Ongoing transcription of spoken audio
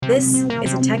This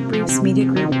is a Tech Briefs Media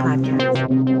Group podcast.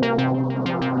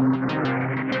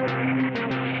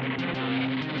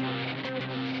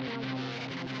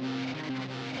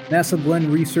 NASA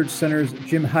Glenn Research Center's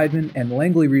Jim Heidmann and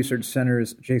Langley Research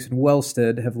Center's Jason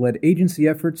Welstead have led agency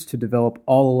efforts to develop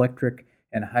all-electric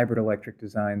and hybrid electric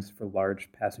designs for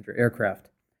large passenger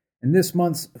aircraft. In this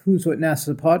month's Who's What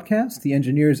NASA podcast, the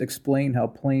engineers explain how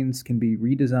planes can be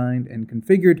redesigned and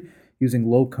configured using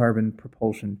low-carbon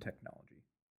propulsion technology.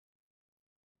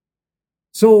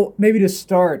 So maybe to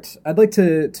start, I'd like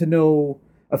to know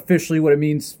officially what it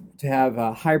means to have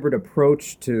a hybrid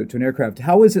approach to an aircraft.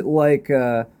 How is it like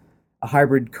a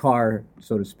hybrid car,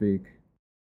 so to speak?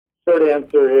 Short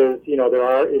answer is,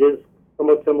 it is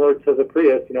somewhat similar to the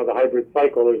Prius, the hybrid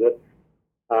cycle. There's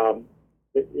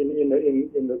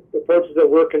in the approaches that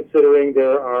we're considering,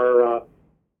 there are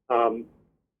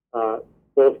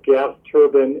both gas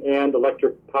turbine and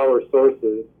electric power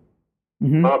sources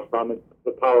from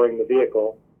the powering the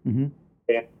vehicle. Mm-hmm.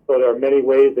 And so there are many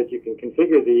ways that you can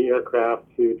configure the aircraft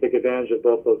to take advantage of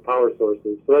both those power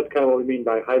sources. So that's kind of what we mean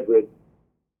by hybrid,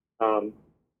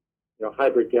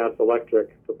 hybrid gas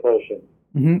electric propulsion.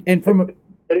 Mm-hmm. And from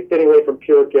getting away from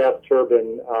pure gas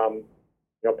turbine,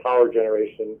 power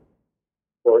generation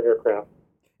for aircraft.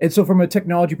 And so from a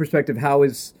technology perspective, how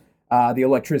is the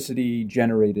electricity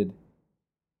generated?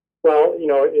 Well,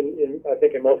 I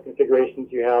think in most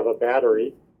configurations you have a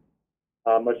battery,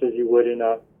 much as you would in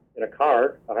a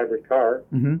car, a hybrid car.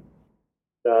 Mm-hmm.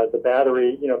 The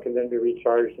battery, can then be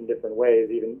recharged in different ways,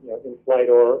 even in flight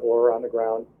or on the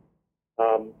ground.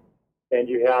 And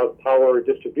you have power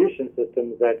distribution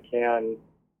systems that can,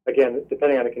 again,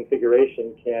 depending on the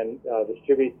configuration, can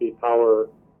distribute the power,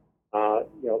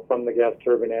 from the gas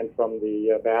turbine and from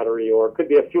the battery, or it could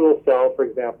be a fuel cell, for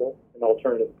example, an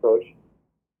alternative approach,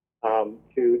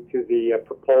 to the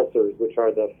propulsors, which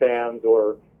are the fans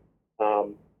or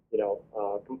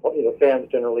fans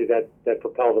generally that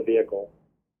propel the vehicle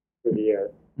through the air.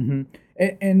 Mm-hmm.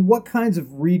 And what kinds of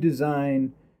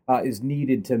redesign is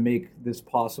needed to make this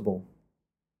possible?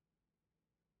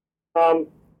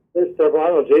 There's several. I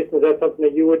don't know, Jason, is that something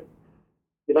that you'd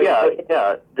like to say?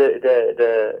 Yeah.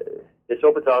 This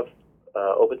opens up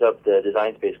the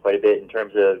design space quite a bit in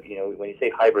terms of, when you say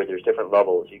hybrid, there's different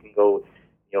levels. You can go,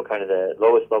 kind of the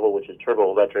lowest level, which is turbo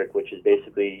electric, which is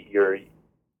basically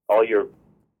all your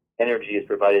energy is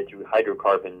provided through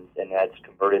hydrocarbons, and that's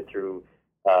converted through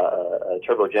a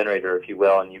turbo generator, if you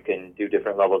will, and you can do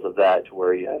different levels of that to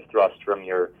where you have thrust from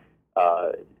your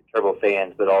turbo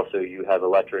fans, but also you have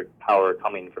electric power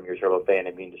coming from your turbo fan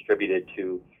and being distributed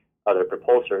to other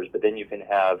propulsors. But then you can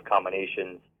have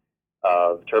combinations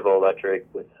of turbo electric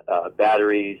with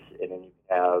batteries, and then you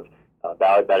can have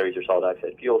batteries or solid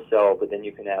oxide fuel cell, but then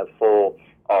you can have full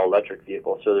all-electric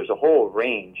vehicles. So there's a whole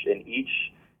range, and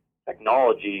each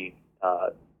technology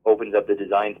opens up the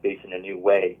design space in a new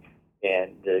way.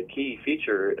 And the key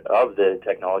feature of the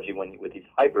technology with these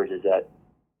hybrids is that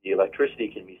the electricity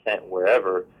can be sent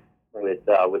wherever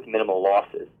with minimal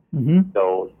losses. Mm-hmm.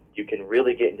 So you can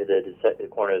really get into the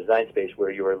corner of design space where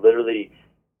you are literally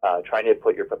trying to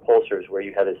put your propulsors where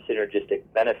you have a synergistic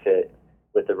benefit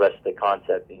with the rest of the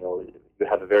concept. You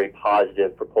have a very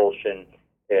positive propulsion,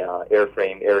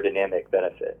 airframe, aerodynamic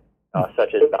benefit,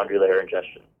 such as boundary layer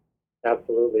ingestion.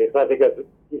 Absolutely. So I think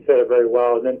you said it very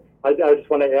well. And then I just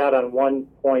want to add on one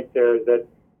point there is that,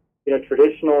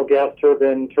 traditional gas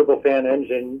turbine, turbofan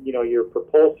engine, your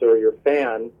propulsor, your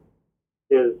fan,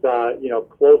 is,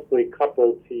 closely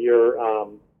coupled to your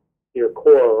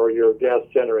core or your gas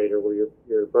generator where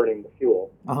you're burning the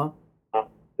fuel. Uh-huh.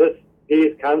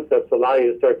 These concepts allow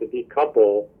you to start to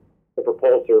decouple the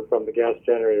propulsor from the gas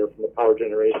generator, from the power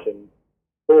generation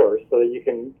source, so that you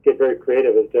can get very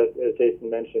creative, as Jason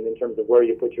mentioned, in terms of where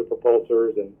you put your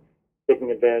propulsors and taking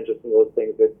advantage of some of those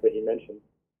things that he mentioned.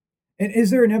 And is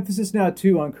there an emphasis now,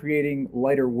 too, on creating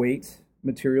lighter weight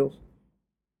materials?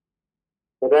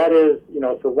 Well, that is,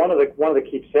 so one of the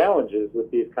key challenges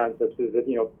with these concepts is that,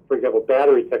 for example,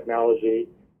 battery technology,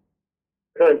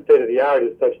 current state of the art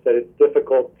is such that it's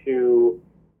difficult to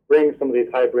bring some of these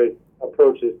hybrid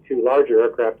approaches to larger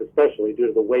aircraft, especially due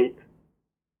to the weight,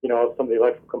 of some of the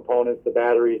electrical components, the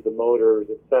batteries, the motors,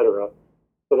 et cetera.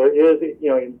 So there is,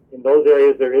 in those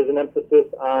areas, there is an emphasis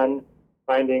on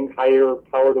finding higher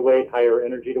power to weight, higher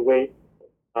energy to weight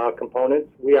components.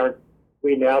 We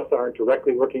NASA aren't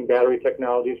directly working battery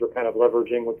technologies. We're kind of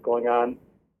leveraging what's going on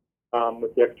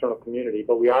with the external community,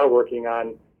 but we are working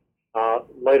on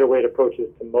lighter weight approaches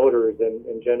to motors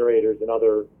and generators and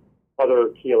other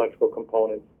key electrical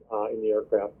components in the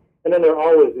aircraft. And then there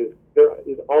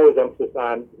is always emphasis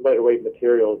on lighter weight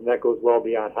materials, and that goes well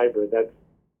beyond hybrid. That's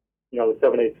the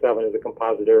 787 is a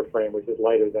composite airframe, which is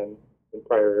lighter than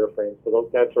prior airframes. So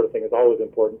that sort of thing is always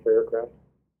important for aircraft.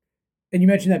 And you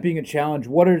mentioned that being a challenge.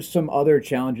 What are some other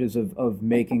challenges of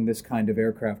making this kind of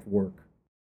aircraft work?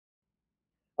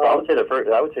 Well, I would say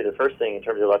the first thing in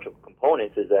terms of electrical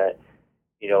components is that,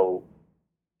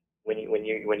 when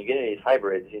you get into these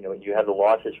hybrids, you have the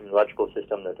losses from the electrical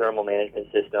system, the thermal management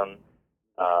system,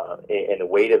 and the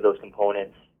weight of those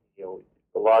components.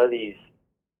 A lot of these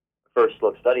first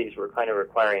look studies were kind of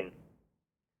requiring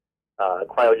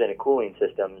cryogenic cooling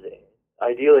systems.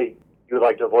 Ideally, you would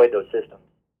like to avoid those systems.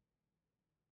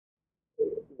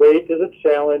 Weight is a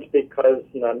challenge because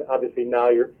obviously now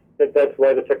that's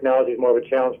why the technology is more of a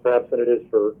challenge perhaps than it is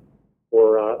for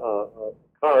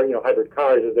car, hybrid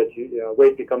cars, is that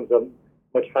weight becomes a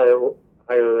much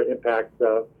higher impact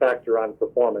factor on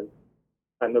performance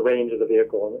and the range of the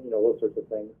vehicle, and those sorts of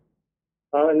things.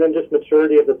 And then just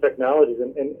maturity of the technologies,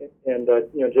 and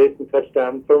Jason touched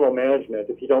on thermal management.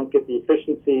 If you don't get the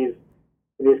efficiencies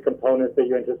in these components that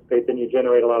you anticipate, then you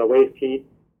generate a lot of waste heat,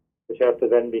 which has to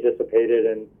then be dissipated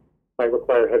and might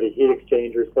require heavy heat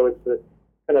exchangers. So it's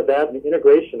kind of that and the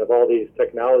integration of all these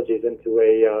technologies into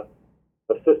a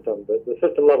system. But the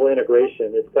system level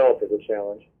integration itself is a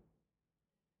challenge.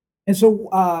 And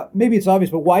so maybe it's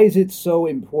obvious, but why is it so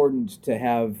important to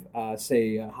have,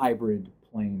 say, a hybrid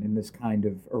plane in this kind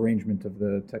of arrangement of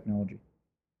the technology?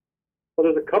 Well,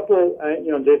 there's a couple,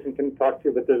 Jason can talk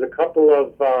to, but there's a couple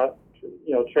of,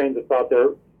 trains of thought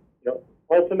there.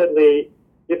 Ultimately,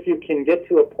 if you can get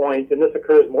to a point, and this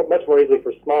occurs much more easily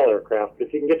for small aircraft, but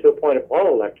if you can get to a point of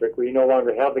all electric where you no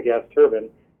longer have the gas turbine,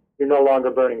 you're no longer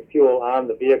burning fuel on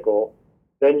the vehicle,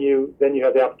 then you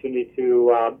have the opportunity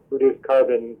to reduce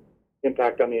carbon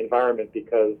impact on the environment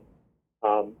because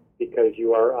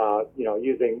you are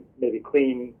using maybe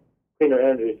cleaner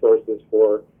energy sources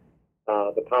for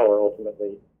the power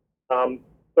ultimately.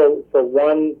 So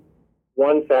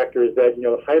one factor is that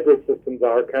hybrid systems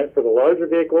are kind of for the larger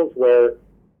vehicles where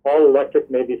all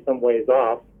electric may be some ways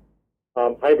off.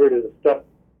 Hybrid is a step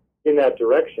in that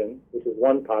direction, which is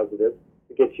one positive.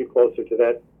 It gets you closer to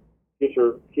that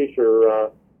future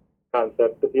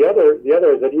concept. But the other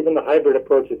is that even the hybrid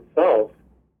approach itself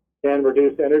can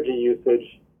reduce energy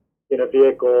usage in a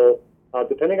vehicle.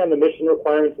 Depending on the mission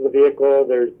requirements of the vehicle,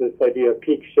 there's this idea of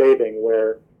peak shaving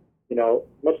where,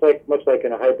 much like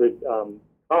in a hybrid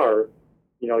car,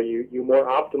 you more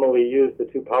optimally use the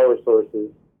two power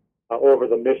sources over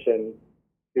the mission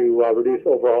to reduce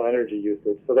overall energy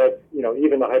usage. So that's,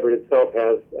 even the hybrid itself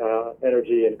has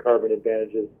energy and carbon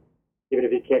advantages, even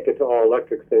if you can't get to all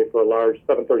electric, say, for a large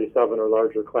 737 or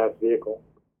larger class vehicle.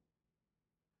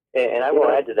 And I will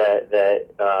add to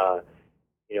that,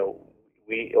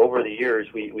 we over the years,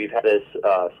 we've had this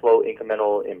slow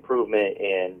incremental improvement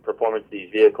in performance of these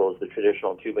vehicles, the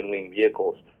traditional tube and wing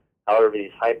vehicles. However,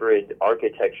 these hybrid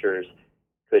architectures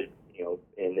could,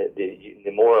 in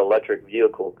the more electric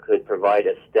vehicle could provide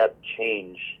a step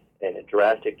change and a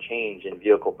drastic change in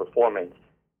vehicle performance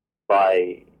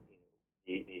by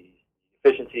the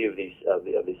efficiency of these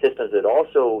systems. It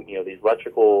also, these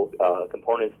electrical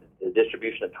components, the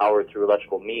distribution of power through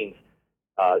electrical means,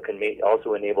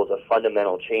 also enables a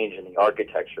fundamental change in the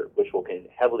architecture, which will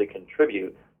heavily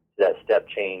contribute to that step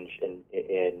change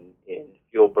in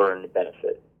fuel burn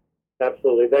benefit.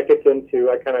 Absolutely. That gets into,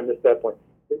 I kind of missed that point.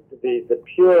 The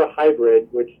pure hybrid,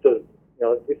 which does,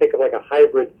 if we think of like a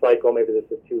hybrid cycle, maybe this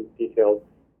is too detailed,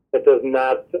 that does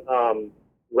not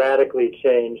radically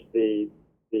change the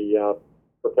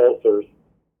propulsors,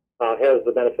 has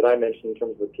the benefit I mentioned in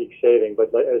terms of the peak shaving. But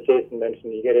as Jason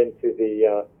mentioned, you get into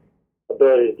the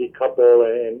ability to decouple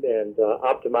and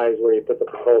optimize where you put the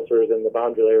propulsors and the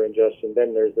boundary layer ingestion.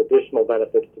 Then there's additional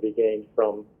benefits to be gained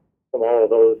from all of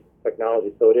those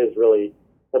technologies. So it is really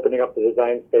opening up the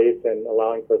design space and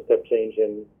allowing for a step change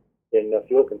in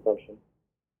fuel consumption.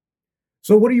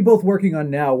 So what are you both working on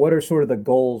now? What are sort of the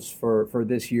goals for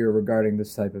this year regarding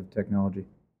this type of technology?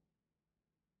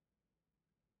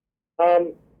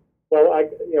 Well,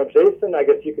 Jason, I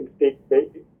guess you can speak.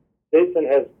 Jason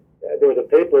there was a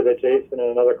paper that Jason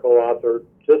and another co-author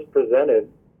just presented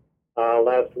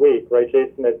last week, right,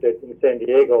 Jason, in San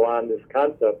Diego on this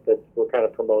concept that we're kind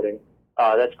of promoting.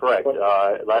 That's correct.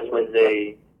 Last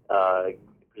Wednesday,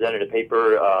 presented a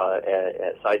paper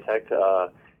at SciTech.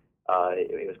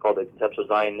 It was called the conceptual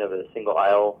design of a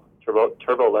single-aisle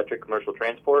turbo-electric commercial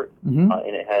transport,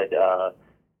 and it had a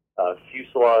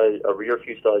rear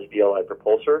fuselage BLI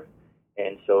propulsor.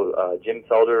 And so Jim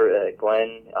Felder at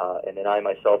Glenn, and then I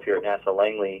myself here at NASA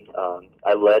Langley,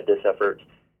 I led this effort.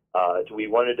 So we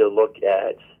wanted to look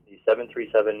at the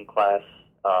 737 class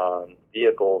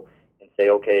vehicle and say,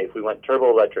 okay, if we went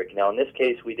turboelectric, now in this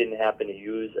case we didn't happen to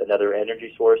use another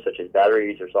energy source such as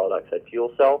batteries or solid oxide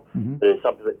fuel cell, but it's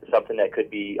something that could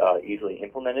be easily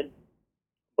implemented.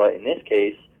 But in this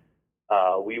case,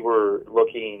 we were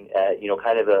looking at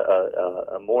kind of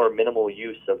a more minimal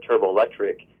use of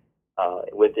turboelectric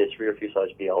with this rear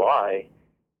fuselage BLI,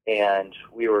 and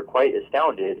we were quite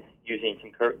astounded using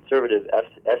some conservative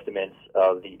estimates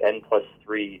of the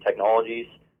N+3 technologies,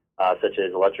 such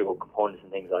as electrical components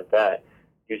and things like that.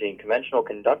 Using conventional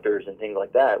conductors and things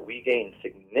like that, we gained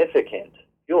significant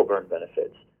fuel burn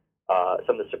benefits.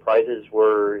 Some of the surprises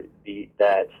were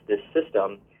that this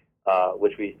system,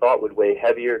 which we thought would weigh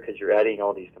heavier because you're adding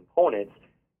all these components,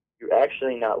 you're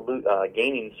actually not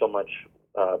gaining so much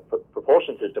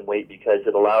propulsion system weight because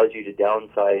it allows you to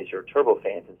downsize your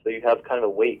turbofans, and so you have kind of a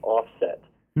weight offset.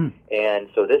 And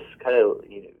so this kind of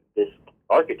this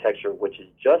architecture, which is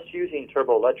just using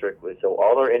turboelectric, so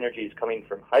all our energy is coming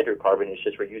from hydrocarbon, it's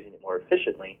just we're using it more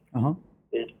efficiently,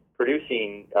 is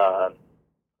producing a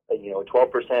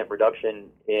 12% reduction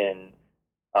in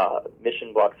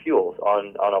mission block fuels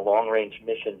on a long-range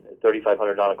mission,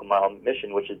 3,500 nautical mile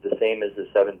mission, which is the same as the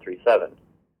 737.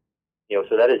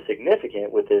 So that is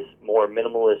significant with this more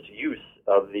minimalist use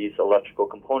of these electrical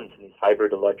components in these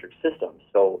hybrid electric systems.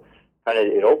 So kind of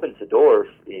it opens the door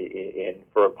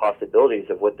for possibilities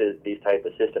of what these type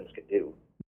of systems could do.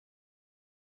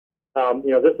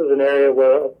 This is an area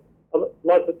where,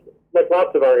 like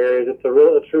lots of our areas, it's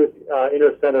a true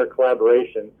inter-center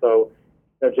collaboration. So,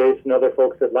 Jason and other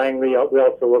folks at Langley, we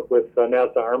also work with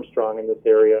NASA Armstrong in this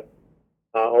area,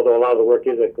 although a lot of the work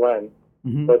is at Glenn.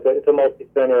 But it's a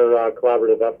multi-center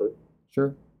collaborative effort.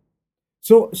 Sure.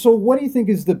 So what do you think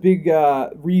is the big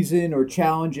reason or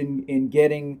challenge in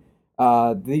getting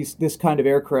this kind of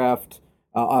aircraft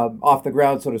off the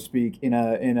ground, so to speak, in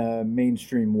a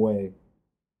mainstream way?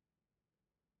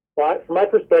 Well, from my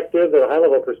perspective, the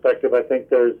high-level perspective, I think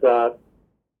there's the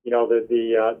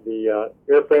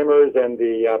airframers and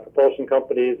the propulsion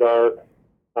companies are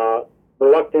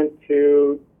reluctant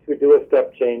to do a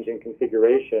step change in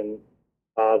configuration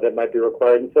that might be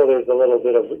required until there's a little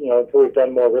bit of, until we've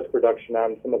done more risk reduction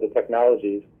on some of the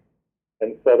technologies.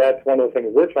 And so that's one of the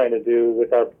things we're trying to do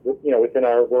with our, within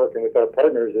our work and with our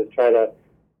partners, is try to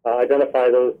identify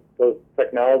those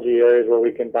technology areas where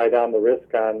we can buy down the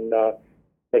risk on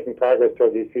making progress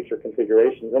toward these future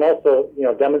configurations, and also,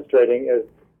 demonstrating, as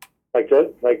like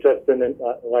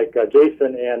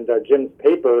Jason and Jim's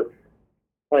paper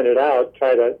pointed out,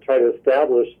 try to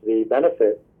establish the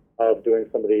benefit of doing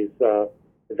some of these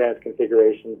advanced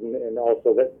configurations, and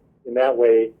also that in that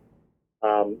way,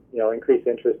 increase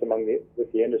interest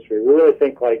with the industry. We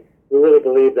really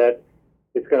believe that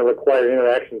it's going to require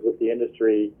interactions with the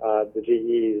industry, the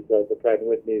GEs, the Pratt &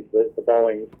 Whitneys, the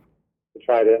Boeings, to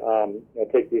try to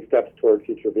take these steps toward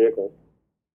future vehicles.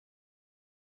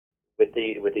 With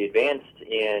the advance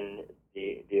in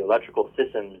the electrical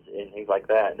systems and things like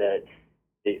that, that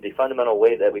the fundamental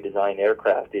way that we design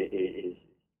aircraft is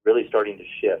really starting to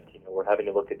shift. We're having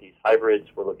to look at these hybrids.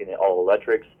 We're looking at all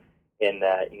electrics, and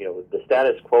that the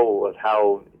status quo of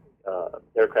how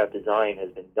aircraft design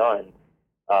has been done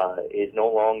is no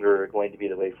longer going to be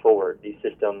the way forward. These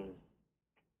systems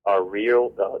are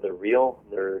real. They're real.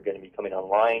 They're going to be coming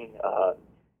online.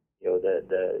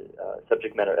 The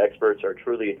subject matter experts are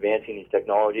truly advancing these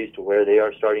technologies to where they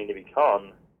are starting to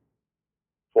become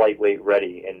flight weight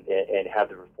ready and have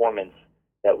the performance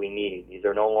that we need. These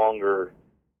are no longer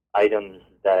items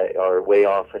that are way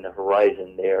off in the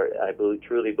horizon. I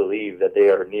truly believe that they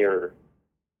are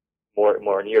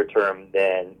more near term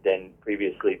than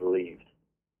previously believed.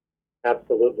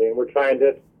 Absolutely, and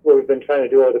what we've been trying to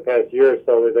do over the past year or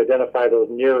so is identify those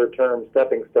nearer term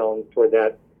stepping stones toward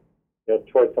that,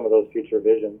 toward some of those future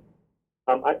visions.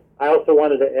 I also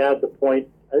wanted to add the point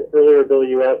earlier, Billy,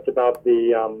 you asked about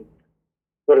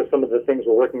what are some of the things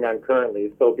we're working on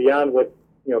currently. So beyond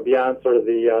beyond sort of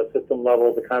the system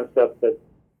level, the concept that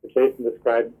Jason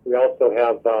described, we also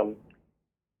have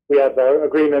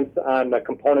agreements on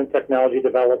component technology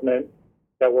development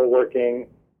that we're working.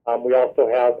 We also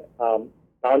have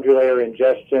boundary layer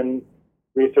ingestion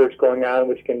research going on,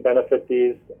 which can benefit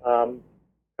these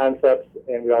concepts,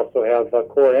 and we also have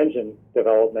core engine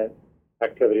development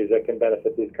activities that can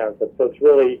benefit these concepts. So it's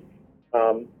really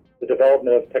the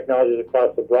development of technologies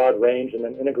across a broad range and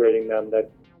then integrating them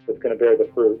that's going to bear the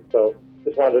fruit. So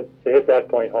just wanted to hit that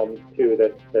point home too,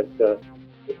 that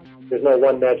there's no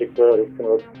one magic bullet.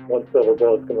 One silver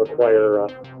bullet. It's going to require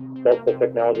multiple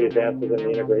technology advances in the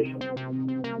integration.